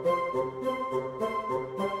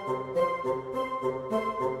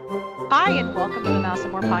Hi, and welcome to the Mouse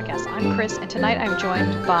and More podcast. I'm Chris, and tonight I'm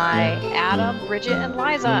joined by Adam, Bridget, and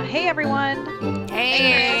Liza. Hey, everyone.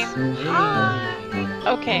 Hey. Hi.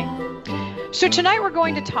 Okay. So tonight we're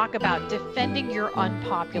going to talk about defending your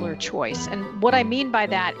unpopular choice. And what I mean by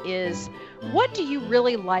that is, what do you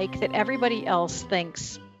really like that everybody else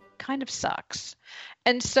thinks kind of sucks?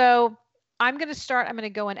 And so I'm going to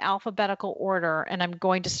go in alphabetical order, and I'm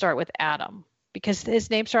going to start with Adam because his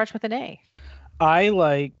name starts with an A. I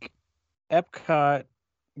like Epcot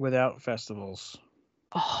without festivals.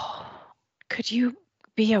 Oh, could you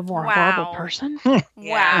be a more Wow. horrible person? Wow.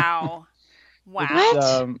 Wow. What?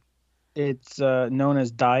 It's known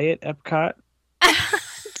as Diet Epcot,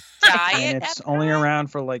 Diet. and it's only around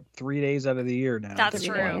for like 3 days out of the year now. That's 3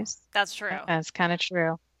 true. days. That's true. That's kind of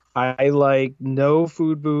true. I like no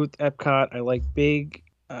food booth Epcot. I like big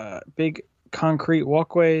concrete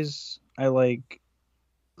walkways. I like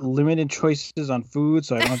limited choices on food,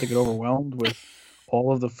 so I don't have to get overwhelmed with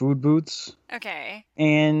all of the food booths. Okay.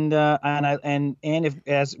 And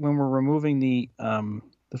if when we're removing the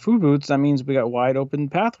food booths, that means we got wide open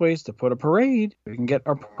pathways to put a parade. We can get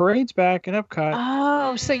our parades back in Epcot.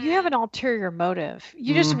 Oh, so you have an ulterior motive.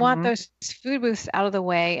 You just want Mhm. those food booths out of the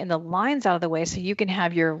way and the lines out of the way so you can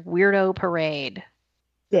have your weirdo parade.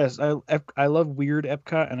 Yes, I love weird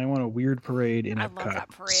Epcot, and I want a weird parade in I Epcot. love that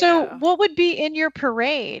parade. So though. what would be in your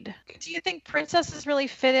parade? Do you think princesses really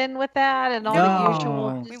fit in with that and all the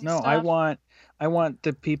usual Disney No, stuff? I want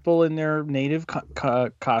the people in their native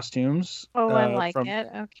costumes. Oh, I like from, it.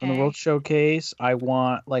 From the Okay. World Showcase. I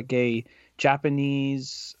want like a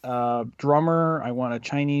Japanese drummer. I want a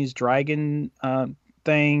Chinese dragon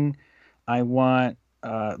thing. I want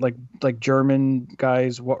like German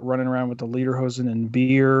guys running around with the lederhosen and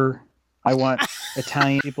beer. I want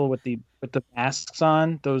Italian people with the masks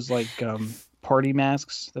on, those like party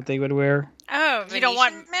masks that they would wear. Oh, you don't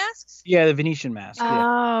want masks? Yeah, the Venetian mask.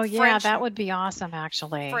 Yeah. Oh, yeah, French- that would be awesome,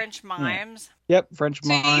 actually. French mimes. Yep, French So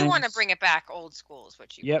mimes. you want to bring it back old school is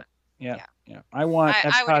what you Yep. want. Yeah. I want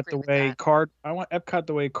I would Epcot agree the with way that. I want Epcot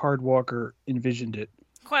the way Card Walker envisioned it.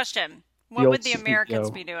 Question. The What old would the Americans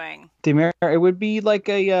CEO. be doing? It would be like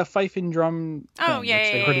a fife and drum. Oh, thing, yeah,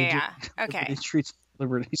 which they yeah, already yeah, do yeah. Okay. Liberty Streets,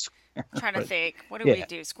 Liberty Square. I'm trying to but think. What do yeah. we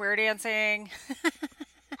do? Square dancing?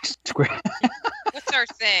 Square. What's our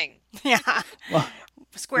thing? Yeah. Well,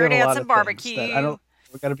 Square we have a lot dance and of things barbecue. that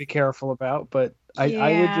we got to be careful about, but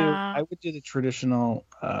Yeah. I would do the traditional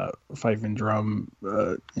fife and drum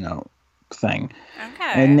thing.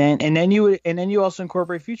 Okay. And then you also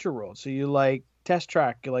incorporate future world. So you like test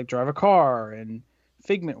track, you like drive a car, and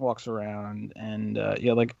Figment walks around, and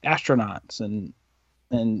like astronauts and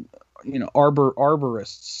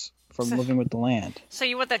arborists from So- Living with the Land. So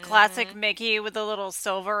you want the classic Mickey with the little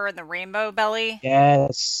silver and the rainbow belly?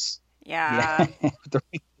 Yes. Yeah. The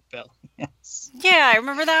rainbow bell. Yes. Yeah, I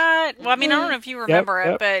remember that. Well, I mean, I don't know if you remember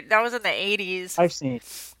it, yep. but that was in the 80s. I've seen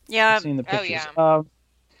Yeah. the Oh, pictures.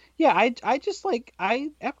 yeah. I just like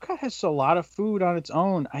Epcot has a lot of food on its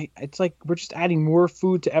own. It's like we're just adding more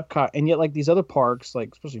food to Epcot, and yet like these other parks, like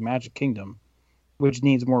especially Magic Kingdom, which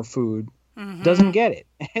needs more food, Mhm. doesn't get it.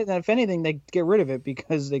 And if anything, they get rid of it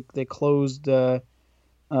because they closed like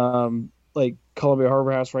Columbia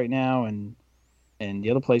Harbor House right now, and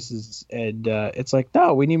the other places, and it's like,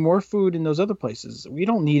 no, we need more food in those other places. We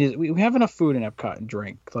don't need it. We have enough food in Epcot and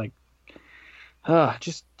drink. Like,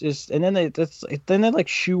 just and then they like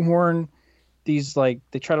shoehorn these, like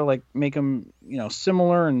they try to like make them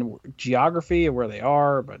similar in geography of where they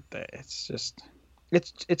are, but it's just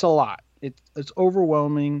it's a lot. It's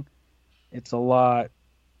overwhelming. It's a lot,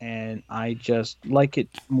 and I just like it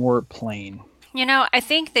more plain. I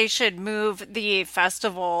think they should move the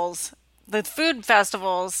festivals, the food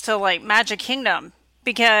festivals, to like Magic Kingdom,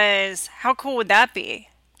 because how cool would that be?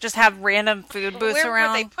 Just have random food booths Where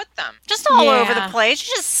around. would they put them? Just all Yeah. over the place.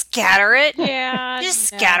 You just scatter it. Yeah. Just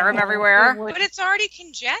scatter 'em no, everywhere. it wouldn't. But it's already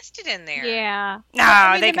congested in there. Yeah. No,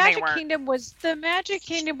 I mean, they the can make it Magic work.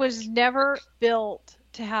 Kingdom was never built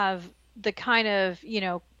to have the kind of,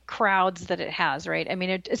 crowds that it has, right? I mean,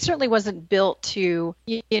 it certainly wasn't built to,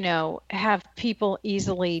 have people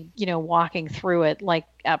easily, walking through it like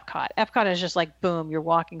Epcot. Epcot is just like, boom, you're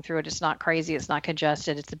walking through it. It's not crazy. It's not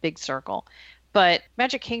congested. It's a big circle. But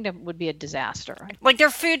Magic Kingdom would be a disaster. Like their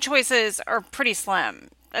food choices are pretty slim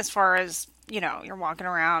as far as, you're walking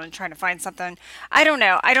around and trying to find something. I don't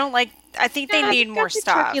know. I think they need You more got your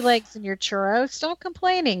stuff. Turkey legs and your churros. Stop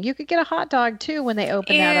complaining. You could get a hot dog too when they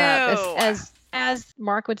open that up. Ew. As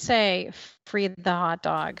Mark would say, free the hot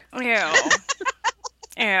dog. Ew.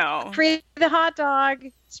 Ew. Free the hot dog.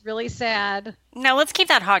 It's really sad. No, let's keep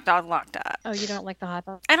that hot dog locked up. Oh, you don't like the hot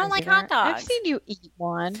dog? I don't like hot dogs. I've seen you eat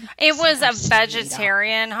one. It was a I've seen you eat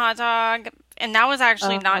vegetarian hot dog, and that was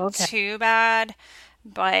actually Oh, not okay. too bad.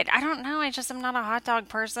 But I don't know. I just am not a hot dog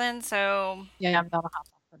person, so Yeah, I'm not a hot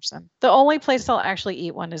dog person. The only place I'll actually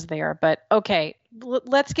eat one is there. But okay,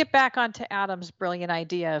 let's get back onto Adam's brilliant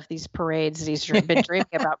idea of these parades that he's been dreaming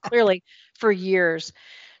about clearly for years.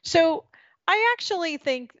 So I actually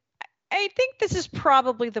think this is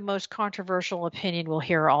probably the most controversial opinion we'll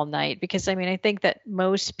hear all night because I mean I think that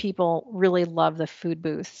most people really love the food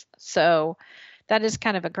booth. So that is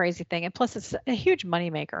kind of a crazy thing, and plus it's a huge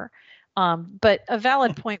moneymaker. But a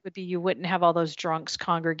valid point would be you wouldn't have all those drunks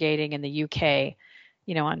congregating in the UK,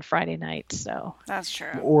 on Friday nights. So that's true.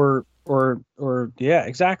 Or yeah,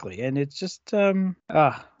 exactly. And it's just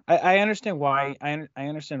I understand why I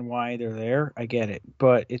understand why they're there. I get it,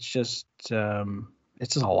 but it's just a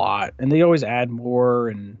lot, and they always add more,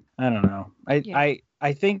 and I don't know.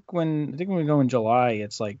 I think when we go in July,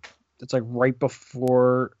 it's like right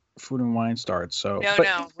before Food and Wine starts. So No, But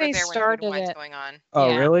no, they we're there when Food started and Wine's it. going on. oh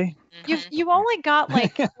Yeah. really? Mhm. You've only got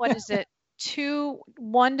like what is it,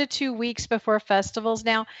 1 to 2 weeks before festivals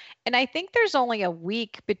now, and I think there's only a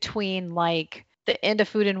week between like the end of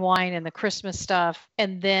Food and Wine and the Christmas stuff,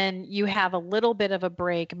 and then you have a little bit of a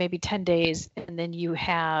break, maybe 10 days, and then you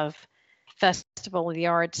have Festival of the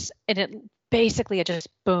Arts, and it just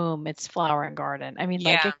boom, it's Flower and Garden. I mean,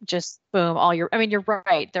 like Yeah. it just boom I mean, you're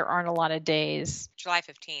right, there aren't a lot of days. July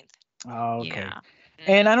 15th. Oh, okay. Yeah,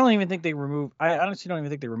 And I don't even think they remove. I honestly don't even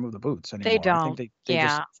think they remove the boots anymore. they I don't. think they Yeah,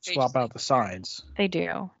 just They swap just out the signs. they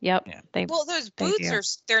do. Yep. Yeah. Well, those They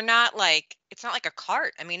booths do. they're not like, it's not like a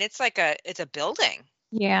cart. I mean, it's a building.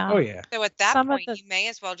 Yeah. Oh yeah. So at that Some of point, the- you may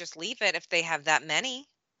as well just leave it if they have that many.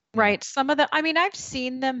 Right. Some of the, I mean, I've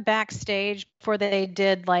seen them backstage before they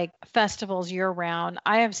did like festivals year round.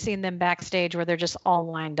 I have seen them backstage where they're just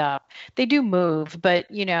all lined up. They do move, but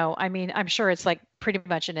I mean, I'm sure it's like pretty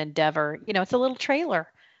much an endeavor. It's a little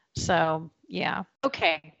trailer. So, yeah.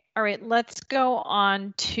 Okay. All right. Let's go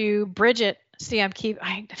on to Bridget. See, I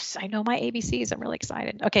know my ABCs. I'm really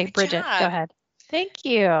excited. Okay, Good Bridget, job. go ahead. Thank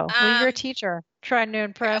you. Well, you're a Um, teacher. Trying to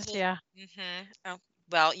impress well, you. Oh,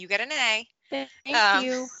 well, you get an A. Thank Um,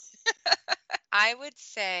 you. I would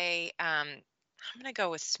say I'm gonna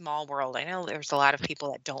go with Small World. I know there's a lot of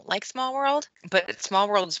people that don't like Small World, but Small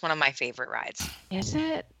World is one of my favorite rides. Is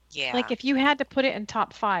it? Yeah. Like if you had to put it in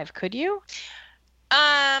top 5, could you?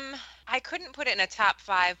 I couldn't put it in a top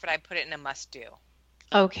 5, but I put it in a must do.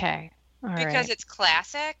 Okay. All right. Because it's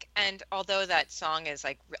classic, and although that song is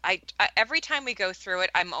like, I every time we go through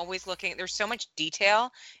it, I'm always looking. There's so much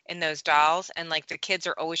detail in those dolls, and like the kids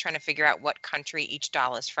are always trying to figure out what country each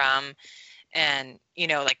doll is from, and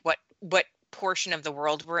like what portion of the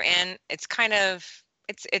world we're in. It's kind of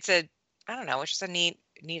it's a I don't know. It's just a neat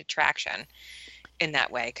attraction in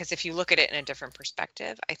that way. Because if you look at it in a different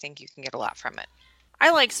perspective, I think you can get a lot from it.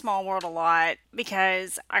 I like Small World a lot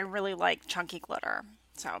because I really like chunky glitter.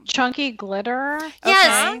 So Chunky glitter?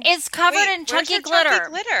 yes, Okay. it's covered Wait, in where's chunky your glitter. chunky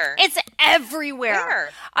glitter? It's everywhere. Where?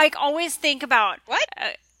 I always think about What?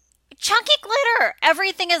 chunky glitter.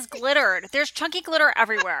 Everything is glittered. There's chunky glitter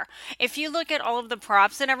everywhere. If you look at all of the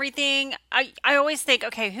props and everything, I always think,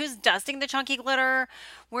 okay, who's dusting the chunky glitter?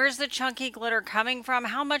 Where's the chunky glitter coming from?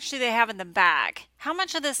 How much do they have in the bag? How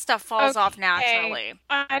much of this stuff falls off naturally?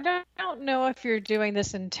 I don't know if you're doing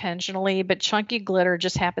this intentionally, but Chunky Glitter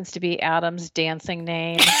just happens to be Adam's dancing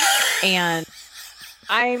name. And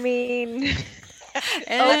I mean,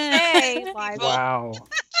 okay. Liza. Wow.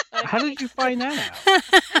 How did you find that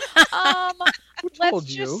out? Who Let's told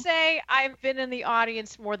just you? say I've been in the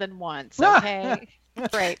audience more than once. Okay.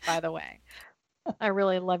 Great, by the way. I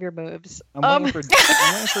really love your moves. I'm waiting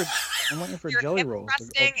for Your jelly hip rolls to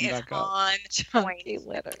thrusting open is back up. on Chunky point.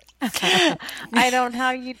 Glitter. I don't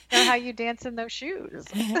know how you dance in those shoes.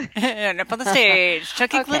 And up on the stage,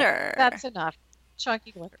 chunky Okay, glitter. That's enough.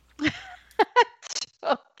 Chunky glitter.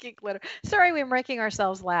 Chunky glitter. Sorry, we're making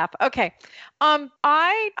ourselves laugh. Okay.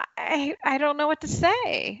 I don't know what to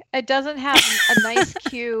say. It doesn't have a nice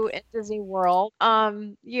queue in Disney World.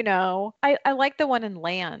 I like the one in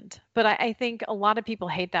Land, but I think a lot of people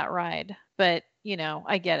hate that ride. But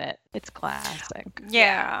I get it. It's classic.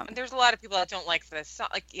 Yeah. And there's a lot of people that don't like the song.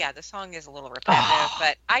 Like, yeah, the song is a little repetitive,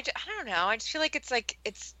 but I don't know. I just feel like it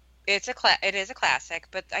is a classic,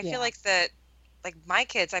 but I Yeah. feel like like my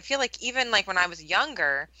kids, I feel like even like when I was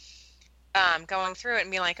younger, going through it and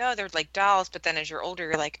being like, oh, they're like dolls, but then as you're older,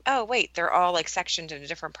 you're like, oh, wait, they're all like sectioned into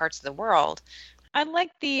different parts of the world. I like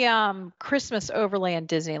the Christmas overlay in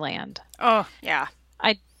Disneyland. Oh, yeah.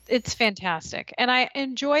 It's fantastic. And I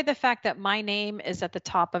enjoy the fact that my name is at the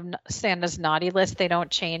top of Santa's naughty list. They don't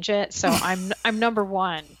change it. So I'm number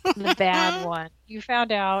one, the bad one. You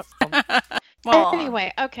found out. Well,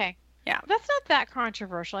 Anyway, okay. yeah. That's not that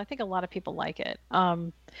controversial. I think a lot of people like it. I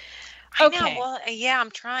know. Okay. Well, yeah,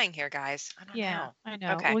 I'm trying here, guys. I don't Yeah, know. I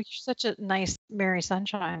know. Okay. Well, you're such a nice Mary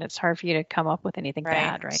Sunshine. It's hard for you to come up with anything Right.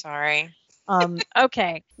 bad, right? Sorry.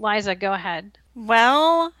 Okay. Liza, go ahead.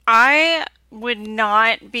 Well, I would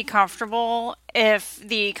not be comfortable if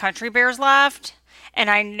the country bears left. And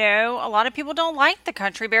I know a lot of people don't like the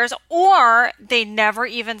country bears, or they never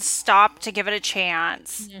even stop to give it a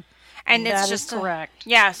chance. And it's That is just correct.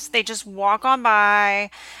 yes, they just walk on by.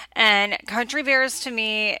 And country bears to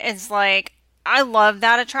me is like, I love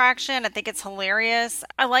that attraction. I think it's hilarious.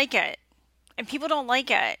 I like it. And people don't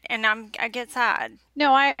like it, and I get sad.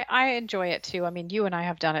 No, I enjoy it too. I mean, you and I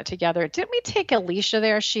have done it together. Didn't we take Alicia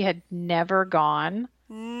there? She had never gone.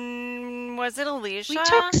 Was it We Alicia?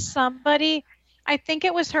 took somebody, I think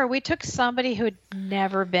it was her. We took somebody who had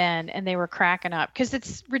never been, and they were cracking up because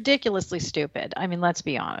it's ridiculously stupid. I mean, let's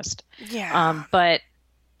be honest. Yeah. But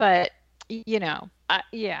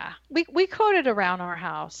yeah, we quote it around our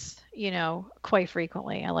house, quite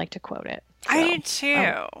frequently. I like to quote it. I So, do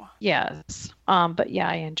too. yes. But yeah,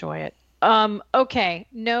 I enjoy it. Okay.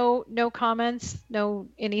 No comments, no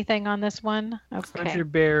anything on this one. Okay. Country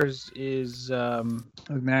Bears is a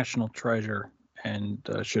national treasure and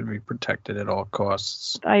should be protected at all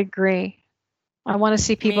costs. I agree. I want to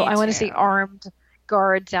see people. Me I want to see too. armed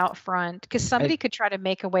guards out front because somebody could try to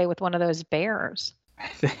make away with one of those bears.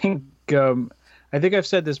 I think I've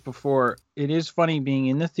said this before. It is funny being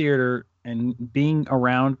in the theater and being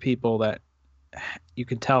around people that you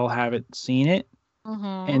can tell haven't seen it,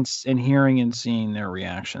 and hearing and seeing their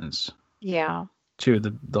reactions Yeah. to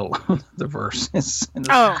the the verses.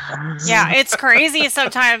 Oh, yeah, it's crazy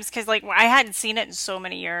sometimes because like I hadn't seen it in so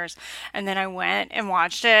many years, and then I went and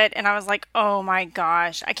watched it, and I was like, oh my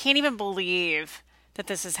gosh, I can't even believe that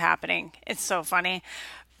this is happening. It's so funny.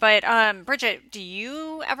 But Bridget, do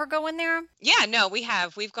you ever go in there? Yeah, no, we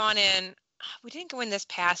have. We've gone in. We didn't go in this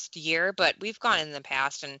past year, but we've gone in the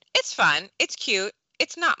past, and it's fun. It's cute.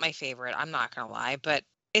 It's not my favorite. I'm not gonna lie, but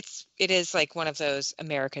it is like one of those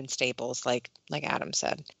American staples, like Adam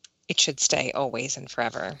said. It should stay always and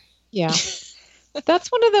forever. Yeah.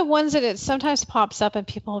 That's one of the ones that it sometimes pops up and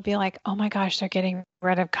people will be like, oh my gosh, they're getting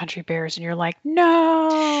rid of country bears. And you're like,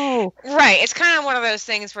 no. Right. It's kind of one of those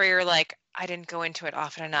things where you're like, I didn't go into it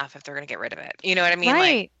often enough if they're going to get rid of it. You know what I mean?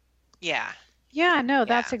 Right. Like, yeah. Yeah, no,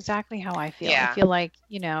 that's Yeah. exactly how I feel. Yeah. I feel like,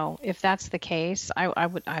 if that's the case, I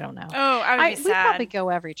don't know. Oh, I would be We probably sad. go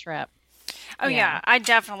every trip. Oh yeah, I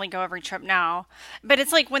definitely go every trip now. But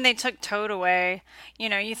it's like when they took Toad away,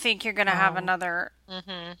 you think you're gonna have Oh. another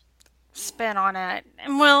Mm-hmm. spin on it.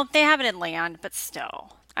 And well, they have it in land, but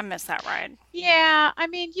still, I miss that ride. Yeah, I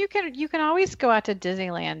mean, you can always go out to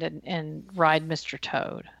Disneyland and ride Mr.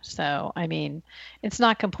 Toad. So, I mean, it's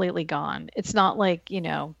not completely gone. It's not like,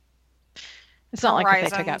 it's not like if they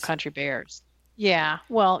took out Horizons. Country Bears. Yeah,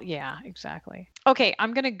 well, yeah, exactly. Okay,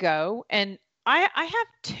 I'm gonna go, and I have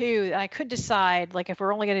two that I could decide, like if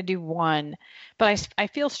we're only gonna do one, but I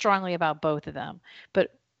feel strongly about both of them.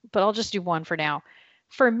 But I'll just do one for now.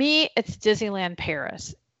 For me, it's Disneyland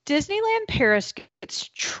Paris. Disneyland Paris gets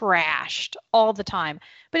trashed all the time,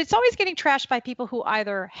 but it's always getting trashed by people who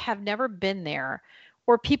either have never been there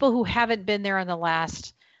or people who haven't been there in the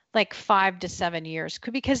last like 5 to 7 years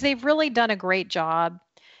because they've really done a great job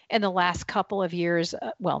in the last couple of years.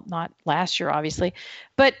 Well, not last year, obviously,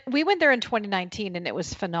 but we went there in 2019 and it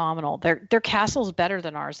was phenomenal. Their castle's better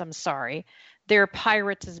than ours. I'm sorry. Their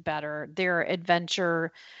Pirates is better. Their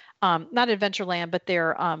adventure, not Adventureland, but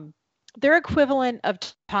their equivalent of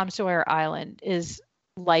Tom Sawyer Island is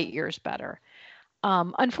light years better.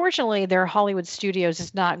 Unfortunately, their Hollywood Studios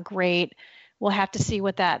is not great. We'll have to see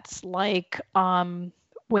what that's like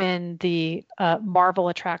when the Marvel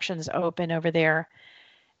attractions open over there.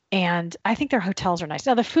 And I think their hotels are nice.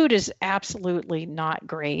 Now, the food is absolutely not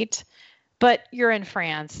great, but you're in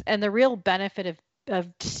France. And the real benefit of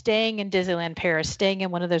staying in Disneyland Paris, staying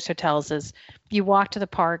in one of those hotels is you walk to the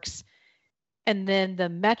parks and then the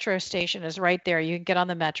metro station is right there. You can get on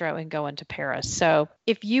the metro and go into Paris. So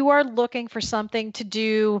if you are looking for something to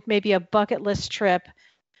do, maybe a bucket list trip,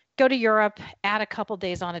 go to Europe, add a couple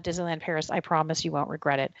days on at Disneyland Paris. I promise you won't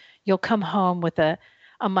regret it. You'll come home with a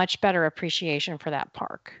much better appreciation for that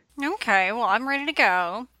park. Okay, well, I'm ready to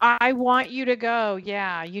go. I want you to go.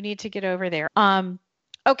 Yeah, you need to get over there.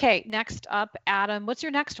 Okay, next up, Adam, what's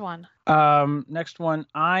your next one? Next one,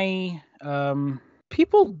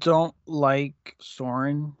 people don't like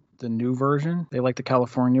Soarin' the new version. They like the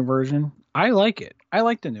California version. I like it. I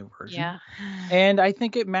like the new version. Yeah. And I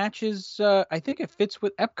think it matches. I think it fits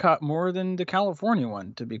with Epcot more than the California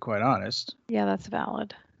one, to be quite honest. Yeah, that's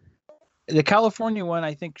valid. The California one,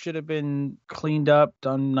 I think, should have been cleaned up,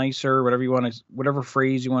 done nicer, whatever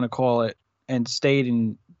phrase you want to call it, and stayed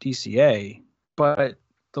in DCA. But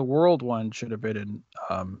the World one should have been in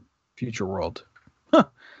Future World, and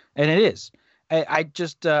it is. I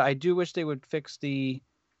do wish they would fix the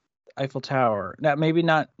Eiffel Tower. Now, maybe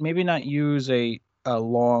not use a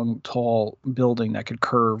long, tall building that could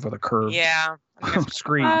curve with a curved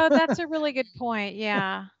screen. Oh, that's a really good point.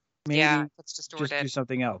 Yeah. Maybe that's just distorted. do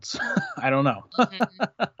something else. I don't know.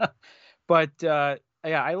 But yeah,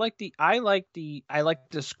 I like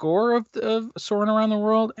the score of Soaring Around the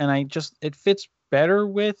World, and it fits better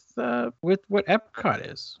with what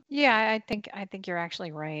Epcot is. Yeah, I think you're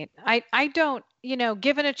actually right. I don't,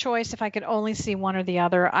 given a choice, if I could only see one or the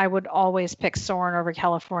other, I would always pick Soarin' over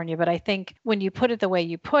California. But I think when you put it the way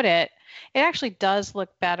you put it, it actually does look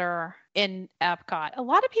better in Epcot. A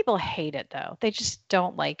lot of people hate it though. They just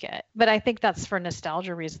don't like it. But I think that's for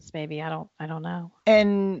nostalgia reasons maybe. I don't know.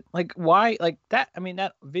 And like why like that I mean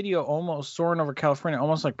that video almost Soaring Over California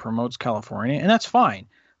almost like promotes California, and that's fine.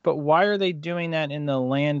 But why are they doing that in the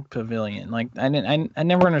land pavilion? Like I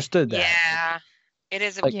never understood that. Yeah. It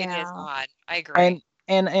is it is odd. I agree.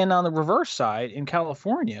 And on the reverse side, in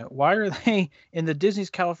California, why are they in the Disney's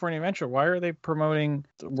California Adventure? Why are they promoting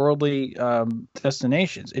worldly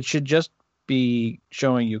destinations? It should just be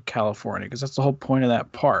showing you California, because that's the whole point of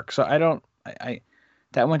that park. So I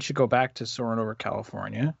that one should go back to Soaring Over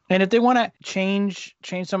California. And if they want to change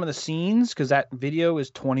some of the scenes, because that video is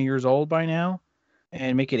 20 years old by now,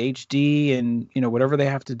 and make it HD and whatever they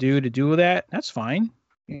have to do that, that's fine.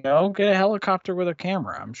 Get a helicopter with a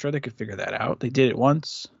camera. I'm sure they could figure that out. They did it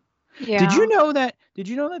once. Yeah. Did you know that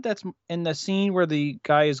that's in the scene where the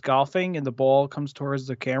guy is golfing and the ball comes towards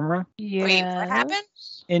the camera? Yeah. Wait, what happened?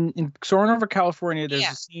 In Soaring Over California, there's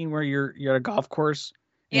a scene where you're at a golf course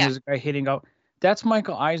and there's a guy hitting golf. That's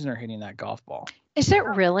Michael Eisner hitting that golf ball. Is it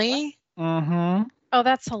really? Mm-hmm. Oh,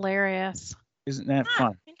 that's hilarious. Isn't that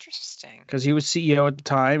fun? Interesting. Because he was CEO at the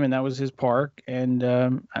time, and that was his park, and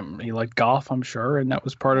he liked golf, I'm sure, and that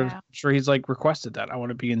was part of. I'm sure he's requested that I want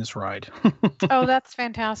to be in this ride. Oh, that's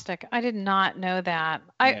fantastic! I did not know that.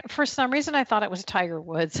 For some reason I thought it was Tiger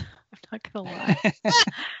Woods. I'm not gonna lie.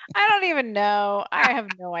 I don't even know. I have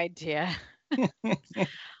no idea.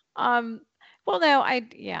 Well, no, I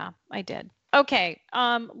did. Okay.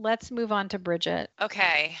 Let's move on to Bridget.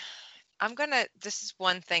 Okay. This is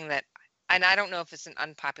one thing that, and I don't know if it's an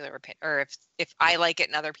unpopular opinion or if I like it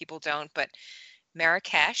and other people don't, but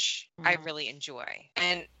Marrakesh, I really enjoy.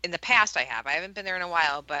 And in the past I haven't been there in a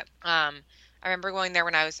while, but I remember going there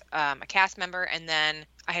when I was a cast member, and then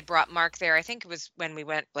I had brought Mark there. I think it was when we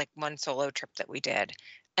went one solo trip that we did.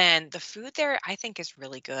 And the food there I think is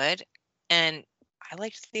really good. And I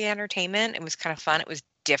liked the entertainment. It was kind of fun. It was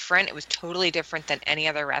different. It was totally different than any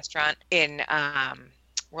other restaurant in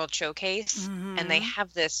World Showcase. Mm-hmm. And they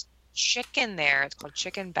have this chicken there. It's called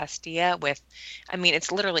chicken bestia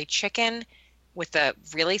it's literally chicken with a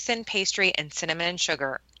really thin pastry and cinnamon and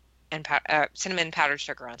sugar and cinnamon powdered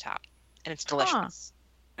sugar on top, and it's delicious.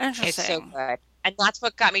 Interesting. It's so good, and that's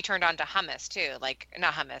what got me turned on to hummus too.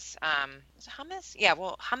 Not hummus. Was it hummus? Yeah,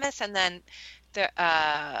 well, hummus, and then the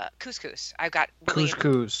couscous. I got really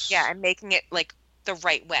couscous. I'm making it the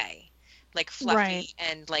right way. Fluffy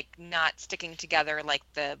and not sticking together like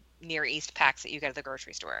the Near East packs that you get at the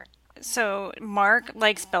grocery store. So Mark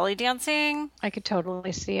likes belly dancing. I could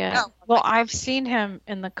totally see it. Oh, well, I've seen him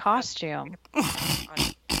in the costume.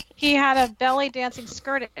 He had a belly dancing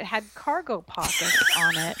skirt. It had cargo pockets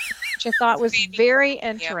on it, which I thought was very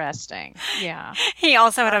interesting. Yeah. He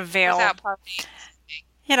also had a veil.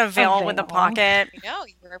 He had a veil with a pocket. No,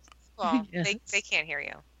 yes. They can't hear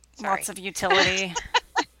you. Sorry. Lots of utility.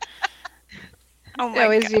 Oh my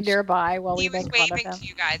god! Is gosh. he nearby while we make fun of him? He was waving to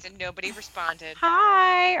you guys, and nobody responded.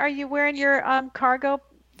 Hi, are you wearing your cargo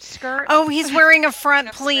skirt? Oh, he's wearing a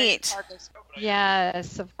front pleat.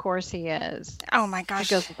 Yes, of course he is. Oh my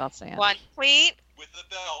gosh! It goes without saying. One pleat with the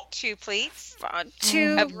belt. 2 pleats.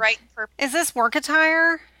 Two. Of bright purple. Is this work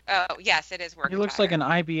attire? Oh yes, it is work. He looks like an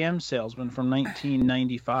IBM salesman from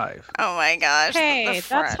 1995. Oh my gosh! Hey,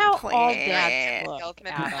 that's how all dads look.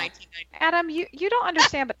 Adam, you don't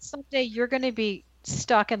understand, but someday you're going to be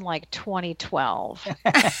stuck in 2012,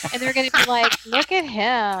 and they're going to be like, "Look at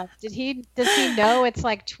him! Does he know it's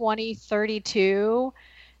 2032?"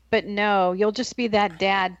 But no, you'll just be that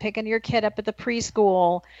dad picking your kid up at the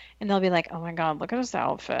preschool, and they'll be like, "Oh my God, look at his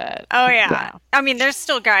outfit." Oh yeah. Yeah. I mean, there's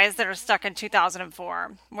still guys that are stuck in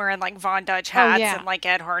 2004 wearing like Von Dutch Oh hats yeah. and like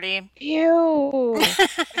Ed Hardy. Ew.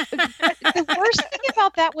 But the worst thing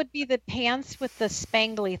about that would be the pants with the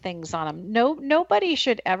spangly things on them. No, nobody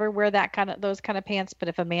should ever wear those kind of pants. But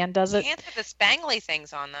if a man does it, Pants with the spangly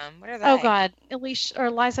things on them. What are they? oh God, Elise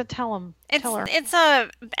or Liza, tell her. It's a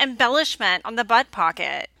embellishment on the butt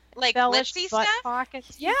pocket. Like Embellished glitzy butt stuff?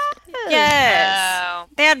 pockets. Yes. Yes. Oh,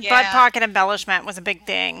 They had butt yeah. pocket embellishment was a big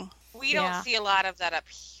thing. We don't Yeah. see a lot of that up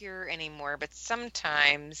here anymore, but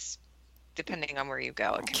sometimes, depending on where you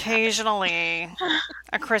go, it can happen. Occasionally,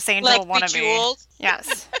 a Chris Angel Like wannabe. bejeweled,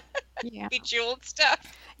 Yes. Yeah. bejeweled stuff.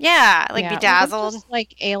 Yeah, like Yeah, we're bedazzled. just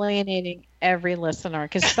like alienating every listener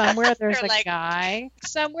because somewhere there's They're like-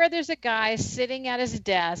 somewhere there's a guy sitting at his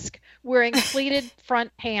desk wearing pleated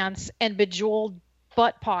front pants and bejeweled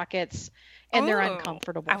butt pockets, and they're Ooh,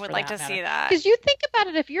 uncomfortable. I would like to see that. Because you think about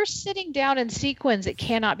it, if you're sitting down in sequins, it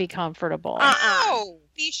cannot be comfortable. Oh,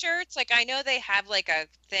 t-shirts. Like I know they have like a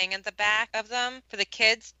thing at the back of them for the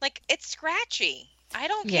kids. Like it's scratchy. I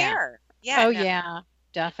don't Yeah. care. Yeah. Oh no. yeah,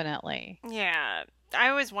 definitely. Yeah, I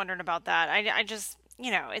always wondered about that. I just,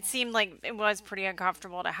 it seemed like it was pretty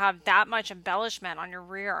uncomfortable to have that much embellishment on your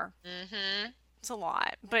rear. Mm-hmm. It's a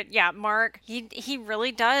lot. But yeah, Mark, he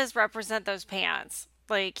really does represent those pants.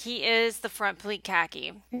 Like, he is the front pleat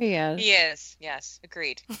khaki. He is. He is. Yes.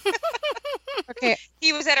 Agreed. Okay.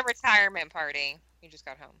 He was at a retirement party. He just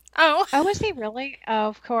got home. Oh, Oh, was he really? Oh,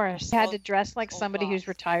 of course. He had to dress like Old somebody who's boss.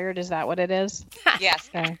 retired. Is that what it is? Yes.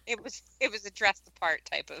 Okay. It was a dressed apart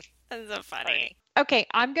type of that's so funny. party. Okay,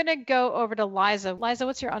 I'm gonna go over to Liza. Liza,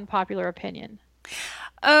 what's your unpopular opinion?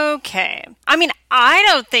 Okay. I mean, I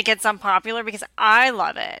don't think it's unpopular because I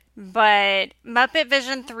love it. But Muppet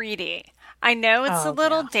Vision 3D. I know it's a Oh,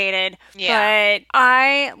 little yeah. dated, Yeah. but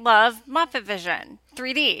I love Muppet Vision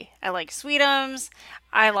 3D. I like Sweetums.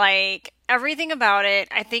 I like everything about it.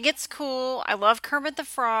 I think it's cool. I love Kermit the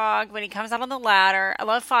Frog when he comes out on the ladder. I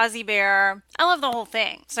love Fozzie Bear. I love the whole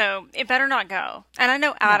thing. So it better not go. And I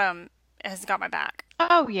know Adam has got my back.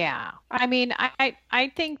 Oh yeah. I mean, I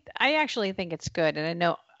actually think it's good, and I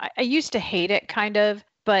know I used to hate it kind of,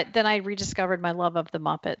 but then I rediscovered my love of the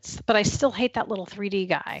Muppets. But I still hate that little 3D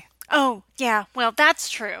guy. Oh, yeah. Well, that's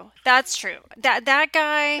true. That's true. That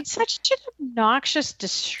guy. It's such an obnoxious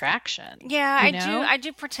distraction. Yeah, you know? I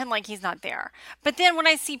do pretend like he's not there. But then when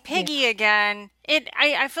I see Piggy again,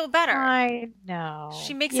 I feel better. I know.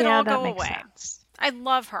 She makes it all that go makes away. sense. I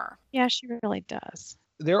love her. Yeah, she really does.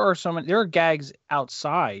 There are gags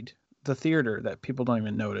outside the theater that people don't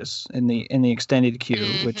even notice in the extended queue,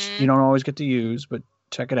 which Mhm. you don't always get to use, but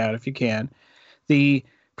check it out if you can. The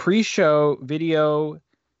pre-show video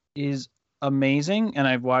is amazing, and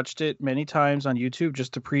I've watched it many times on YouTube,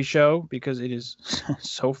 just the pre-show, because it is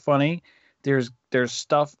so funny. There's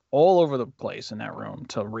stuff all over the place in that room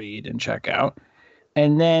to read and check out,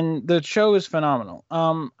 and then the show is phenomenal.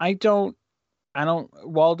 I don't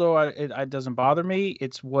Waldo. It doesn't bother me.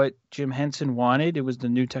 It's what Jim Henson wanted. It was the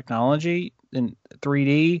new technology in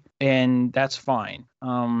 3D, and that's fine.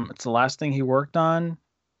 It's the last thing he worked on.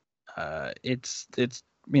 It's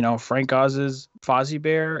Frank Oz's Fozzie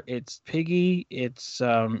Bear. It's Piggy. It's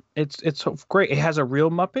so great. It has a real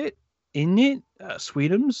Muppet in it,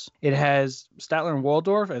 Sweetums. It has Statler and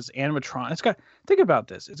Waldorf as animatronics. Think about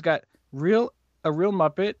this. It's got a real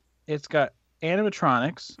Muppet. It's got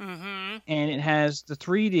animatronics, Mm-hmm. and it has the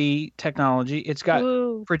 3D technology. It's got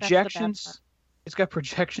Ooh, that's the bad projections. part. It's got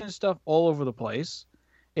projection stuff all over the place.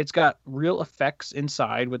 It's got real effects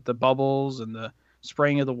inside with the bubbles and the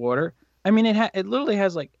spraying of the water. I mean, it literally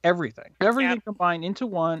has like everything combined into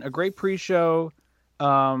one. A great pre-show.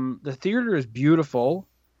 The theater is beautiful,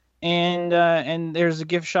 and there's a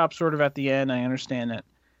gift shop sort of at the end. I understand that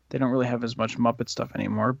they don't really have as much Muppet stuff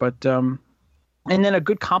anymore, but and then a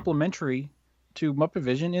good complimentary to Muppet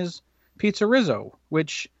Vision is Pizza Rizzo,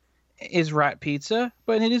 which is rat pizza,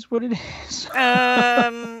 but it is what it is.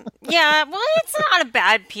 Yeah, well, it's not a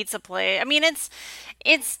bad pizza plate. I mean, it's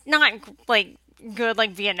not like good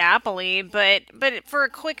like Via Napoli, but for a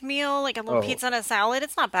quick meal, like a little Oh. pizza and a salad,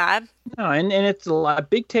 it's not bad. No, and it's a lot of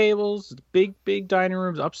big tables, big dining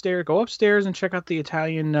rooms upstairs. Go upstairs and check out the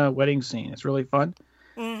Italian wedding scene. It's really fun.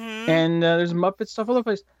 Mm-hmm. And there's Muppet stuff all over the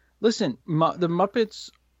place. Listen, the Muppets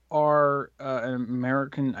are an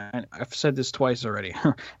American. I've said this twice already.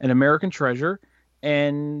 An American treasure,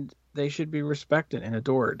 and they should be respected and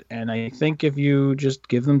adored. And I think if you just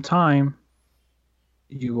give them time,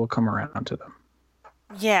 you will come around to them.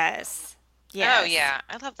 Yes. Yes. Oh yeah,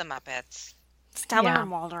 I love the Muppets. Stellar Yeah,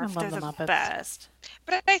 and I Waldorf, love they're the the Muppets. best.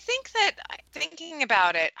 But I think that thinking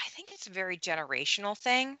about it, I think it's a very generational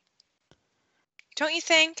thing. Don't you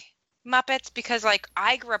think? Muppets, because like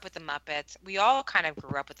I grew up with the Muppets. We all kind of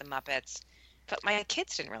grew up with the Muppets, but my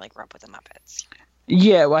kids didn't really grow up with the Muppets.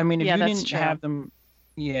 Yeah, well, I mean, if Yeah, you that's didn't true. have them,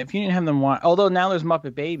 yeah, if you didn't have them watch, although now there's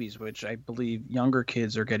Muppet Babies, which I believe younger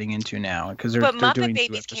kids are getting into now because But they're Muppet doing new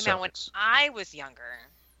Babies came out when episodes. I was younger.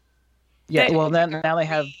 Yeah, They So well, it's like now they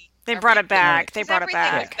have. they a brought it reboot Now they, back. They because brought it everything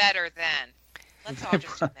was yeah. back. better then. Let's all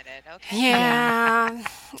just admit it, okay? Yeah. Yeah,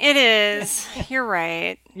 it is. You're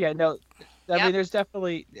right. Yeah, no, I mean, Yep. there's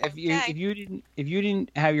definitely Okay. if you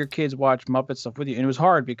didn't have your kids watch Muppet stuff with you, and it was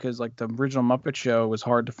hard because like the original Muppet Show was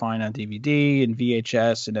hard to find on DVD and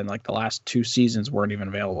VHS, and then like the last two seasons weren't even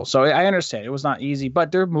available. So I understand it was not easy,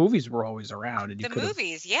 but their movies were always around, and you The could have,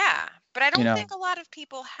 movies, yeah. But I you don't know, think a lot of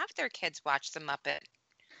people have their kids watch the Muppet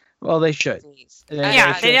well, they should. movies. They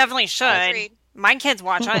Yeah, they should. definitely should. Agreed. My kids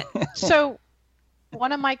watch it. So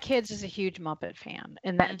one of my kids is a huge Muppet fan,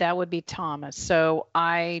 and that would be Thomas. So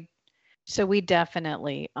we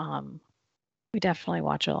definitely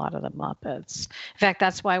watch a lot of the Muppets. In fact,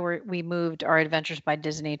 that's why we moved our Adventures by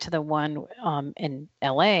Disney to the one in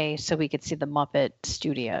LA so we could see the Muppet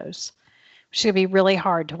Studios. Which is gonna be really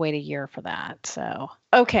hard to wait a year for that. So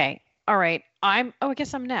okay, all right. I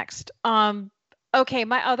guess I'm next. Okay,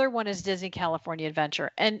 my other one is Disney California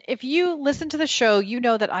Adventure. And if you listen to the show, you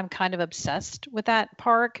know that I'm kind of obsessed with that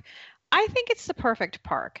park. I think it's the perfect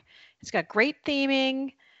park. It's got great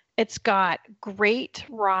theming, it's got great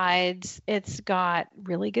rides, it's got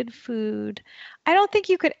really good food. I don't think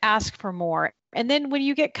you could ask for more. And then when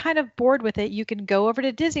you get kind of bored with it, you can go over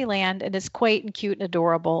to Disneyland and it's quaint and cute and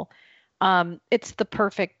adorable. It's the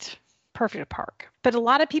perfect park. But a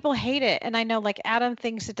lot of people hate it. And I know like Adam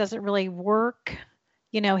thinks it doesn't really work.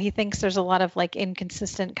 He thinks there's a lot of like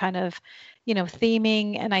inconsistent kind of,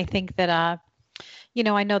 theming. And I think that I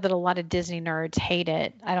know that a lot of Disney nerds hate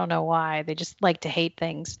it. I don't know why. They just like to hate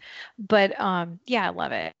things. But yeah, I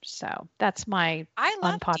love it. So that's my I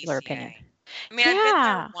love unpopular opinion. DCA. I mean, I've been there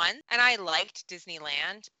Yeah. once and I liked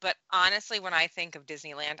Disneyland, but honestly, when I think of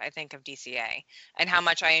Disneyland, I think of DCA and how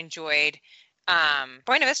much I enjoyed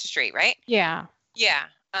Buena Vista Street, right? Yeah. Yeah.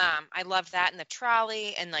 I loved that and the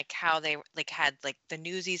trolley and like how they like had like the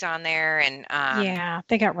newsies on there and Yeah.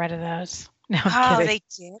 They got rid of those. No, I'm oh, kidding. they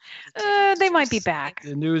did. They did. They might be So back.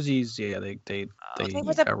 The Newsies, yeah, oh, they they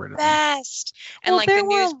were the got rid of them. best. And Well, like there the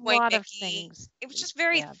were a Newsboy lot of Mickey, things. it was just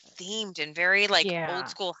very Yeah. themed and very like Yeah. old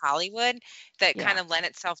school Hollywood that Yeah. kind of lent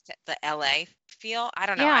itself to the LA feel. I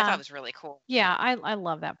don't know. I thought Yeah. it was really cool. Yeah, I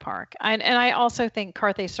love that park. And I also think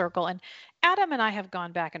Carthay Circle, and Adam and I have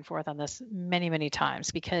gone back and forth on this many, many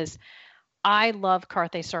times because I love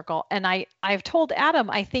Carthay Circle and I've told Adam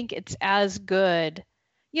I think it's as good.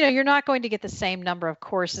 You're not going to get the same number of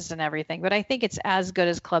courses and everything, but I think it's as good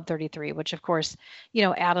as Club 33, which of course,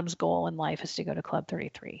 Adam's goal in life is to go to Club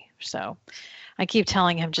 33. So I keep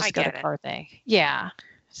telling him I just go to get it. Carthay. Yeah.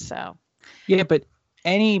 So Yeah, but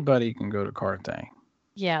anybody can go to Carthay.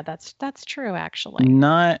 yeah, that's true actually.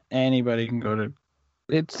 Not anybody can go to.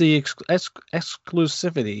 It's the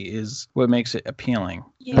exclusivity is what makes it appealing.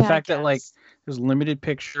 Yeah, The I fact that like guess. there's limited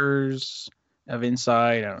pictures of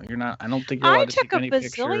inside. You're not. I don't think you're I allowed to took take a many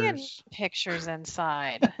bazillion pictures. pictures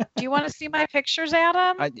inside. Do you want to see my pictures,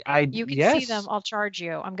 Adam? You can see them. Yes. I'll charge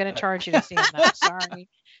you. I'm going to charge you to see them, though. Sorry.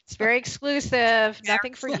 It's very exclusive.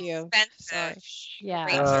 Nothing for you. Sorry. Expensive. Yeah.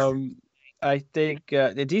 Great service. I think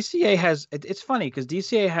the DCA has. It's funny because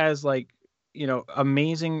DCA has like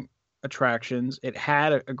amazing attractions. It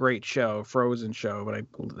had a great show, Frozen show, but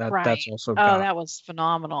that's Right. also Oh, gone. that was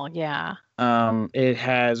phenomenal. Yeah. It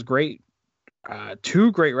has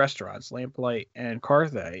two great restaurants, Lamplight and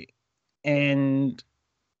Carthay, and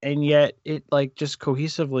yet it like just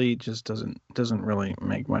cohesively just doesn't really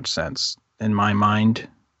make much sense in my mind.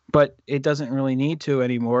 But it doesn't really need to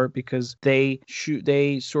anymore because they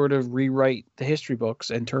sort of rewrite the history books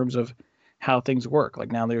in terms of how things work.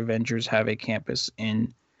 Like now the Avengers have a campus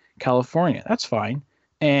in California. That's fine.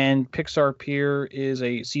 And Pixar Pier is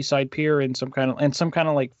a seaside pier in some kind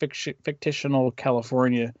of like fictional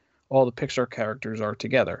California. All the Pixar characters are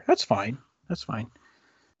together. That's fine. That's fine.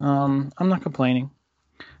 I'm not complaining.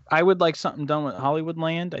 I would like something done with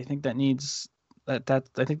Hollywoodland. I think that needs that.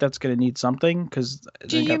 I think that's going to need something because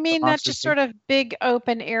Do you mean that just sort of big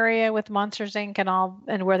open area with Monsters Inc.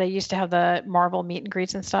 and where they used to have the Marvel meet and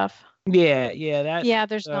greets and stuff? Yeah, that. Yeah,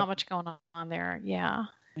 there's not much going on there. Yeah.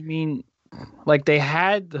 I mean, like they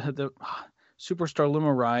had the Superstar Limo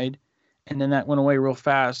ride, and then that went away real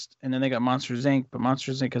fast, and then they got Monsters Inc. But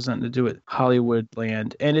Monsters Inc. has nothing to do with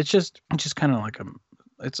Hollywoodland, and it's just kind of like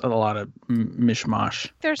it's a lot of mishmash.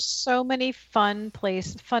 There's so many fun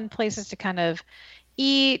places to kind of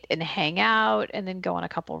eat and hang out and then go on a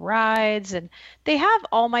couple rides. And they have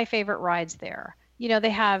all my favorite rides there. They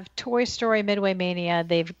have Toy Story Midway Mania.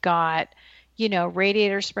 They've got,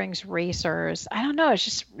 Radiator Springs Racers. I don't know. It's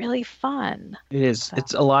just really fun. It is. So.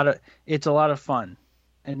 It's a lot of fun.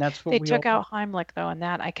 And that's what they took out Heimlich, though, and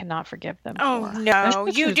that I cannot forgive them for. No,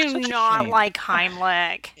 you do not like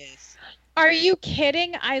Heimlich. Are you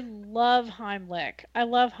kidding? I love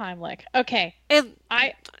Heimlich. Okay.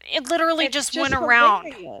 It literally just went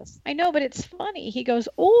around. I know, but it's funny. He goes,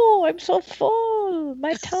 "Oh, I'm so full.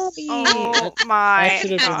 My tummy." Oh my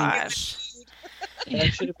gosh.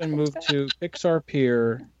 That should have been moved to Pixar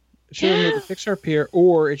Pier. It should have been moved to Pixar Pier,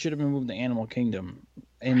 or it should have been moved to Animal Kingdom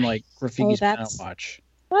in like Rafiki's Planet Watch.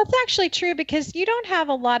 Well, that's actually true because you don't have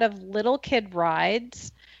a lot of little kid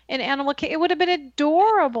rides in Animal Kingdom. It would have been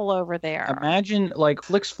adorable over there. Imagine like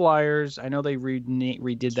Flix Flyers. I know they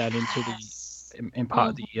redid that into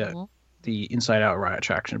the Inside Out ride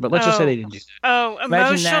attraction, but let's just say they didn't do that. Oh,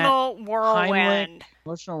 emotional whirlwind.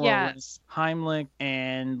 Yes. Heimlich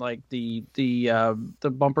and like the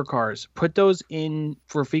bumper cars. Put those in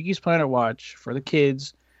for Rafiki's Planet Watch for the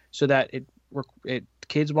kids, so that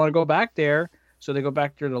kids want to go back there. So they go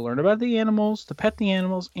back there to learn about the animals, to pet the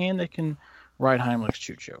animals, and they can ride Heimlich's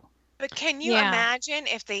Choo Choo. But can you imagine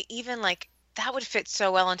if they even that would fit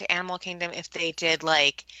so well into Animal Kingdom if they did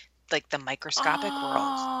like the microscopic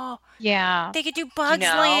world. Yeah. They could do Bugs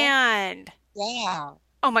Land. Yeah.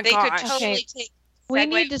 Oh my gosh. They could totally take. We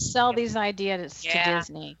need to sell these ideas to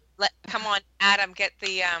Disney. Come on, Adam, get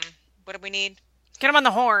the what do we need? Get them on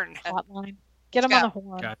the horn. Hotline. Get them on the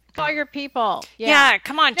horn. Call your people. Yeah,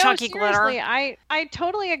 come on, Chunky Glitter. I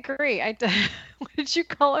totally agree. What did you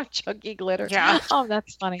call him, Chunky Glitter? Yeah. Oh,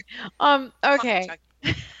 that's funny. Okay.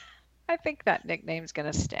 I think that nickname's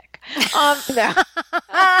gonna stick. No.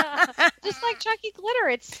 Just like Chunky Glitter,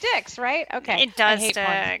 it sticks, right? Okay. It does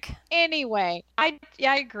stick. Anyway, I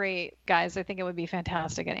agree, guys. I think it would be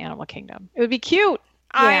fantastic in Animal Kingdom. It would be cute.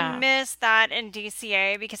 I miss that in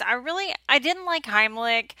DCA because I didn't like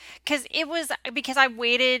Heimlich because I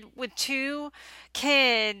waited with two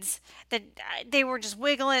kids that they were just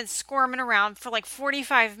wiggling and squirming around for like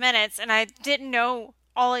 45 minutes and I didn't know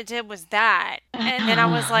all it did was that. And then I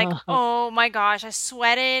was like, oh my gosh, I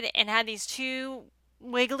sweated and had these two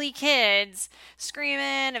wiggly kids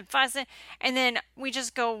screaming and fussing. And then we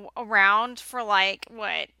just go around for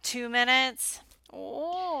 2 minutes.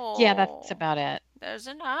 Oh. Yeah, that's about it. There's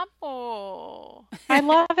an apple. I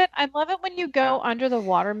love it. I love it when you go under the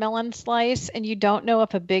watermelon slice and you don't know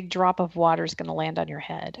if a big drop of water is going to land on your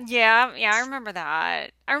head. Yeah, I remember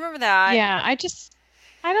that. Yeah,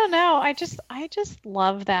 I don't know. I just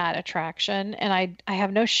love that attraction, and I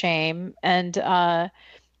have no shame. And the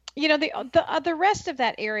rest of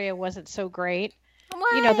that area wasn't so great.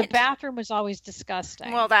 What? The bathroom was always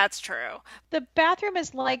disgusting. Well, that's true. The bathroom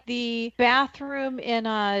is like the bathroom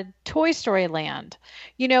in Toy Story Land.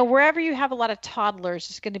 Wherever you have a lot of toddlers,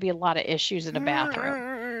 there's going to be a lot of issues in a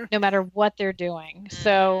bathroom, no matter what they're doing.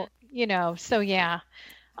 So, yeah.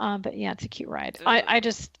 But yeah, it's a cute ride.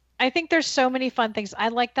 I think there's so many fun things. I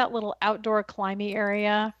like that little outdoor climbing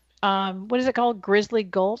area. What is it called? Grizzly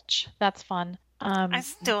Gulch. That's fun. I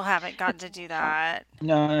still haven't gotten to do that.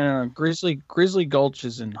 No. Grizzly Gulch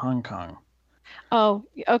is in Hong Kong. Oh,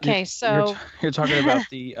 okay. You're talking about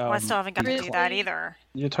the. I still haven't gotten to do that either.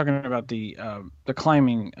 You're talking about the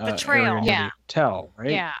climbing. The trail. Area hotel, right?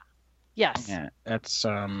 Yeah. Yes. Yeah, that's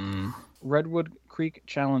Redwood Creek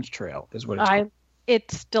Challenge Trail is what it's called.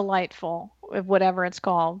 It's delightful, whatever it's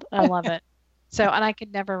called. I love it. And I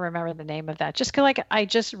could never remember the name of that. Just I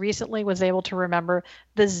just recently was able to remember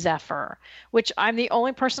the Zephyr, which I'm the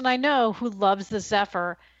only person I know who loves the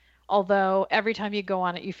Zephyr. Although every time you go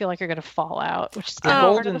on it, you feel like you're going to fall out, which is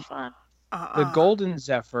part of the fun. The Golden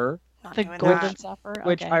Zephyr. The Golden Zephyr. Okay.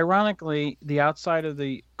 Which, ironically, the outside of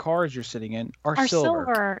the cars you're sitting in are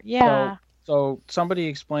silver. Yeah. So somebody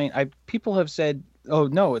explained. People have said, "Oh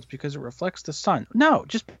no, it's because it reflects the sun." No,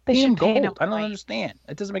 just paint them gold. I don't understand.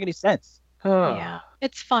 It doesn't make any sense. Yeah,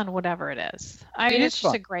 it's fun, whatever it is. It's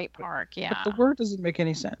just a great park. Yeah, but the word doesn't make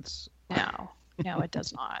any sense. No, it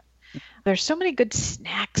does not. There's so many good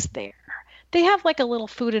snacks there. They have a little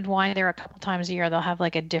food and wine there a couple times a year. They'll have a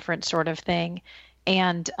different sort of thing,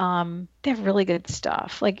 and they have really good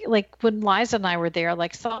stuff. Like when Liza and I were there,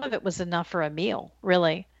 some of it was enough for a meal.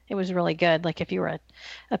 Really. It was really good. If you were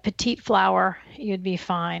a petite flower, you'd be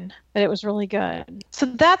fine. But it was really good. So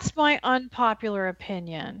that's my unpopular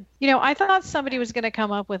opinion. I thought somebody was going to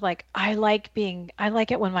come up with I like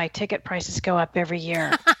it when my ticket prices go up every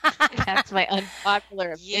year. That's my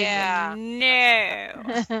unpopular opinion. Yeah.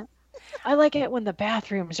 No. I like it when the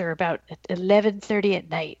bathrooms are about 11:30 at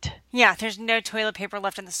night. Yeah, there's no toilet paper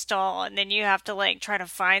left in the stall, and then you have to like try to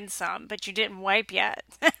find some, but you didn't wipe yet.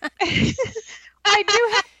 I do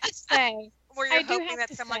have to say, Where I you're do hoping have that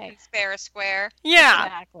to someone say. can spare a square. Yeah,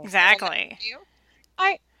 Exactly. exactly. You?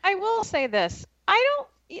 I will say this. I don't.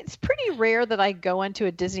 It's pretty rare that I go into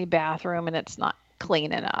a Disney bathroom and it's not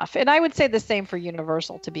clean enough. And I would say the same for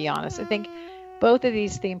Universal, to be honest. I think both of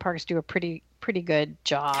these theme parks do a pretty good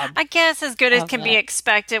job. I guess as good as Of can be that.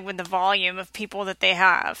 expected with the volume of people that they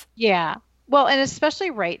have. Yeah. Well, and especially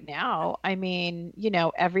right now, I mean,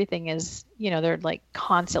 everything is, they're like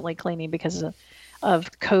constantly cleaning because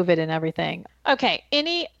of COVID and everything. Okay.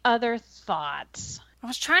 Any other thoughts? I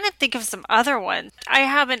was trying to think of some other ones. I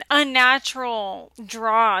have an unnatural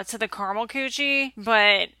draw to the caramel coochie,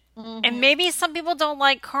 but and maybe some people don't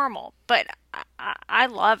like caramal, but I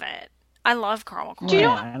love it. I love caramel Do you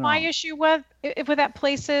corn. know Yeah, I what my know. issue with that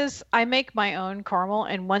place is? I make my own caramel,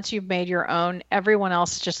 and once you've made your own, everyone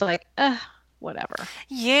else is just like, whatever.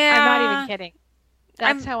 Yeah. I'm not even kidding.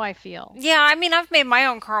 That's I'm- how I feel. Yeah, I mean, I've made my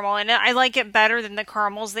own caramel, and I like it better than the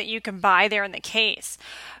caramels that you can buy there in the case.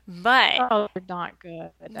 But Oh, they're not good.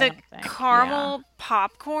 I the don't think. caramel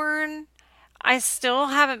popcorn, I still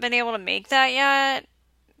haven't been able to make that yet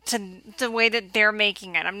to the way that they're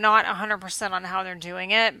making it. I'm not 100% on how they're doing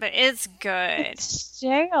it, but it's good. It's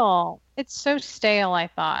stale. It's so stale, I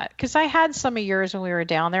thought. Because I had some of yours when we were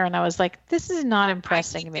down there, and I was like, this is not I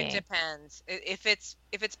impressing think me. it depends. If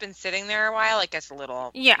it's been sitting there a while, it gets a little.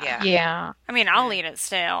 Yeah. Yeah. I mean, I'll eat it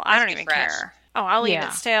stale. I don't be even fresh. care. Oh, I'll eat Yeah.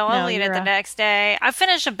 it stale. I'll No, eat it you're the a- next day. I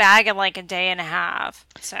finished a bag in like a day and a half.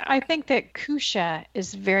 So, I think that kusha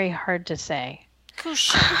is very hard to say.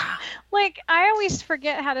 kusha. Like, I always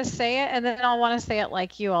forget how to say it, and then I'll want to say it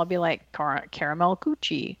like you. I'll be like, caramel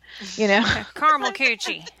coochie. Caramel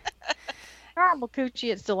coochie. Caramel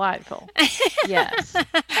coochie, it's delightful. Yes.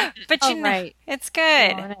 But All right. it's good.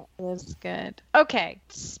 Darn it, it is good. Okay.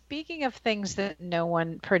 Speaking of things that no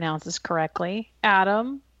one pronounces correctly,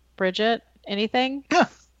 Adam, Bridget, anything? Wait,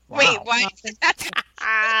 Wow. what? Nothing.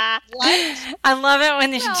 Ah, What? I love it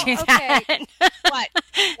when they Well, do okay. that. What?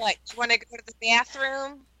 What? You want to go to the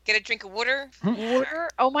bathroom? Get a drink of water? Water?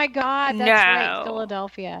 Oh my God, that's No. right,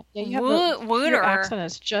 Philadelphia. Yeah, you have your Wooter. accent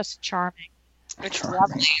is just charming. It's Charming.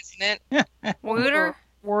 lovely, isn't it? Wooter.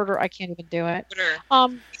 Water, I can't even do it.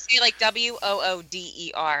 Water. You say like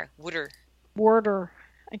Wooder. Water. Water,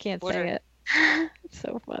 I can't Water. say it. It's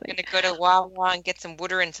so funny. Gonna go to Wawa and get some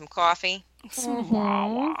water and some coffee. Some Mhm.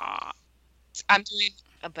 Wawa. I'm doing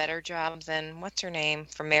a better job than what's her name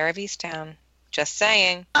from Mayor of Easttown. Just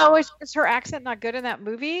saying. Oh, is her accent not good in that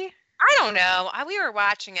movie? I don't know. We were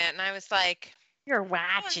watching it and I was like, You're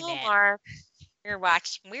watching "Oh, it. Mark." We were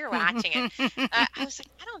watching it. I was like,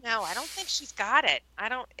 I don't know. I don't think she's got it. I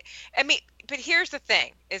mean, but here's the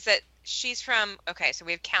thing is that she's from, okay, so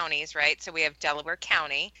we have counties, right? So we have Delaware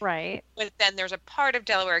County, Right. but then there's a part of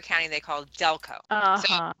Delaware County they call Delco.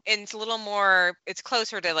 Uh-huh. And it's a little more, it's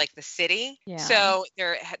closer to like the city. Yeah. So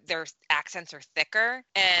their accents are thicker.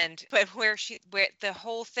 But where the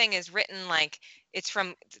whole thing is written like, it's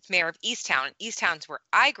Mayor of Easttown. And Easttown's where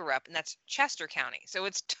I grew up, and that's Chester County. So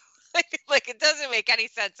it's like it doesn't make any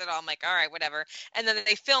sense at all. I'm like, all right, whatever. And then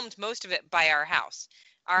they filmed most of it by our house.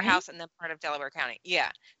 Really? House and then part of Delaware County. Yeah.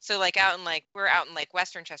 So like we're out in like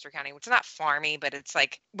Western Chester County, which is not farmy, but it's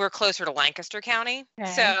like we're closer to Lancaster County.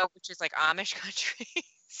 Okay. So which is like Amish country.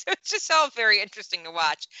 So it's just all very interesting to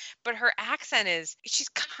watch. But her accent she's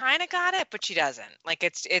kind of got it, but she doesn't. Like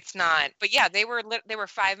it's not. But yeah, they were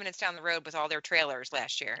 5 minutes down the road with all their trailers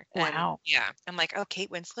last year. And, Wow. yeah. I'm like, oh, Kate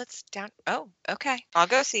Winslet's down. Oh, okay. I'll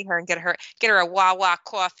go see her and get her a Wawa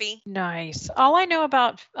coffee. Nice. All I know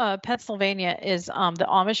about Pennsylvania is the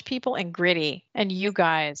Amish people and Gritty, and you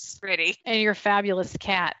guys, Pretty. and your fabulous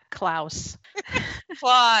cat, Klaus.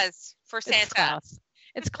 Claus for It's Santa. Klaus.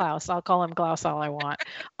 It's Klaus. I'll call him Klaus all I want.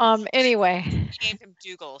 Anyway, We named him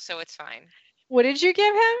Dougal, so it's fine. what did you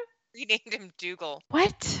give him? We named him Dougal. What?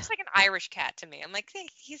 It's like an Irish cat to me. I'm like, hey,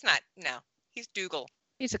 he's not. No, he's Dougal.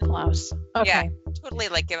 He's a Klaus. Okay. Yeah. Totally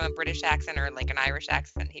like give him a British accent or like an Irish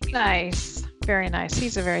accent. He'd be Nice. Very nice.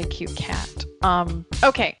 He's a very cute cat.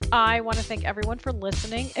 Okay. I want to thank everyone for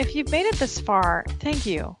listening. If you've made it this far, thank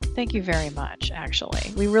you. Thank you very much,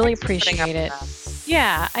 actually. We really Thanks for putting up appreciate it. with us.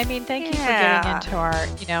 Yeah. I mean, thank you for Yeah. getting into our,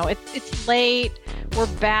 it's late. We're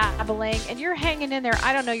babbling and you're hanging in there.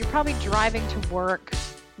 I don't know. You're probably driving to work,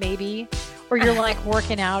 maybe. Or you're like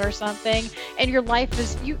working out or something, and your life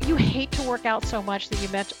is you hate to work out so much that you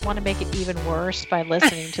want to make it even worse by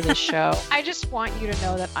listening to this show. I just want you to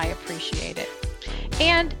know that I appreciate it.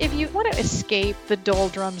 And if you want to escape the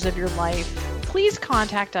doldrums of your life, please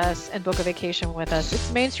contact us and book a vacation with us.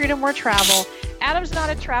 It's Main Street and More Travel. Adam's not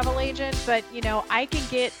a travel agent, but I can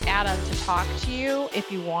get Adam to talk to you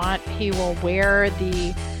if you want. He will wear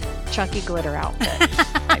the chunky glitter outfit.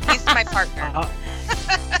 He's my partner.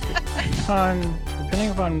 Depending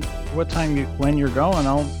upon what time when you're going,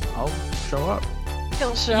 I'll show up.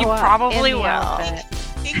 He'll show You up. probably in the will. outfit.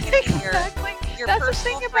 He can be Exactly. your That's the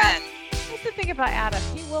personal thing about friend. That's the thing about Adam.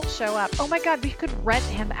 He will show up. Oh my God, we could rent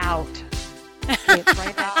him out. Wait,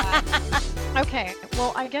 right now. Okay,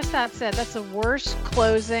 well, I guess that's it. That's the worst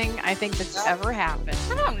closing I think that's ever happened.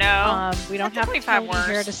 I don't know. We don't That's have 25 Tony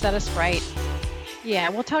here worse. to set us right. Yeah,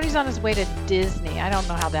 well, Tony's on his way to Disney. I don't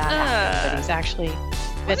know how that happened, but he's actually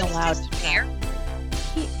been Wasn't he allowed just to. here?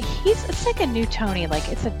 It's like a new Tony. Like,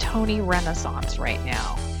 it's a Tony renaissance right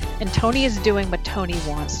now. And Tony is doing what Tony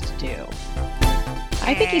wants to do.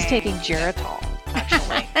 I think he's taking Geritol,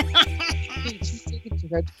 actually.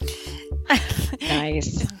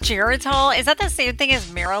 Nice. Geritol, is that the same thing as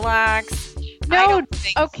Miralax? I No, don't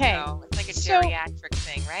think okay. so. It's like a So- geriatric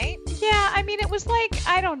thing, right? yeah, I mean, it was like,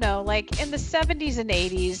 I don't know, like in the 70s and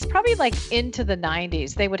 80s, probably like into the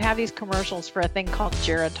 90s, they would have these commercials for a thing called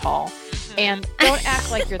Geritol. And don't act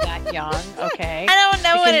like you're that young, okay? I don't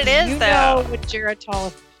know what it Because is, you though. know what Geritol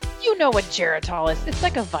is. You know what Geritol is. It's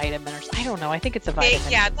like a vitamin or I don't know. I think it's a vitamin.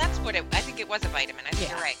 Yeah, that's what I think it was a vitamin. I think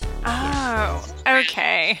Yeah. you're right. Oh,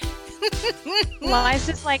 okay.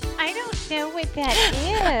 Liza's like, I don't know what that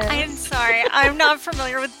is. I'm sorry. I'm not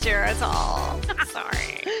familiar with Geritol.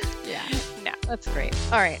 Sorry. Yeah. No. That's great.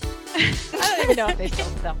 All right. I don't even know if they still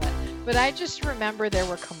sell it. But I just remember there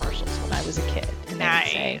were commercials when I was a kid. And they would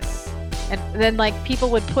say, Nice. and then like people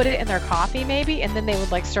would put it in their coffee maybe, and then they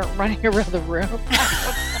would like start running around the room.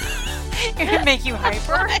 It would make you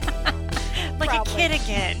hyper. Like Probably. a kid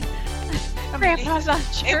again. Grandpa's on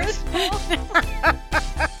It was, Geritol.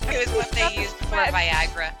 it was what they used for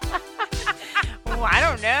Viagra. Oh, I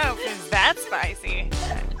don't know if it's that spicy.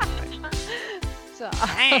 So,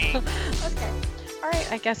 Dang. okay. All right.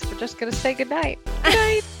 I guess we're just gonna say goodnight. Good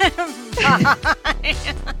night. Bye.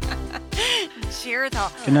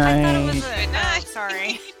 Geritol. Good I thought it night. was Good night.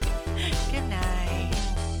 sorry. Good night.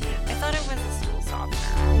 I thought it was